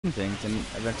things and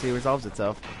eventually resolves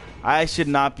itself. I should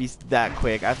not be that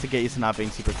quick. I have to get used to not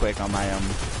being super quick on my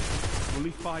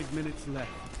Only 5 minutes left.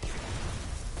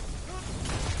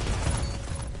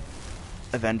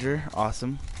 Avenger,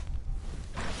 awesome.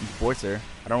 Enforcer.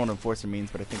 I don't know what Enforcer means,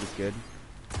 but I think it's good.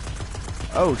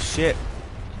 Oh shit.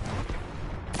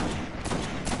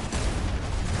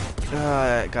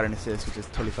 Got an assist, which is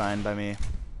totally fine by me.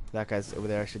 That guy's over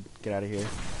there. I should get out of here.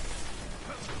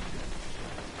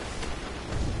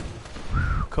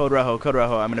 Code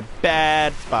Rojo. I'm in a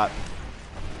bad spot.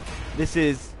 This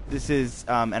is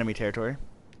enemy territory.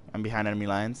 I'm behind enemy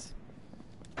lines.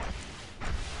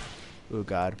 Oh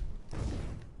god.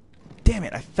 Damn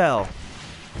it, I fell.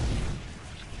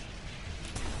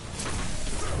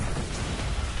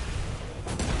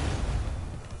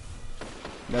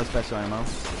 No special ammo.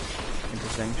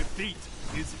 Interesting. Defeat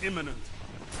is imminent.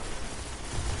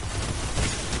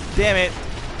 Damn it.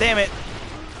 Damn it.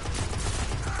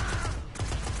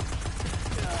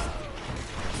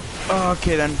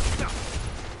 Okay then.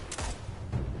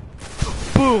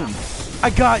 Boom! I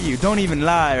got you. Don't even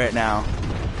lie right now.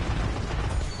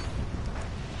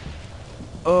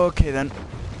 Okay then.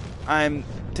 I'm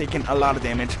taking a lot of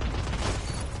damage.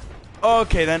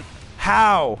 Okay then.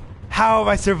 How? How have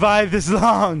I survived this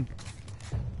long?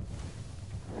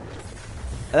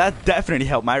 That definitely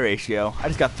helped my ratio. I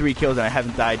just got 3 kills and I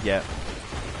haven't died yet.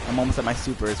 I'm almost at my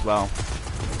super as well.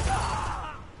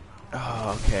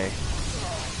 Oh, okay.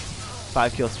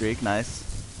 5 kill streak, nice.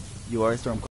 You are a Storm.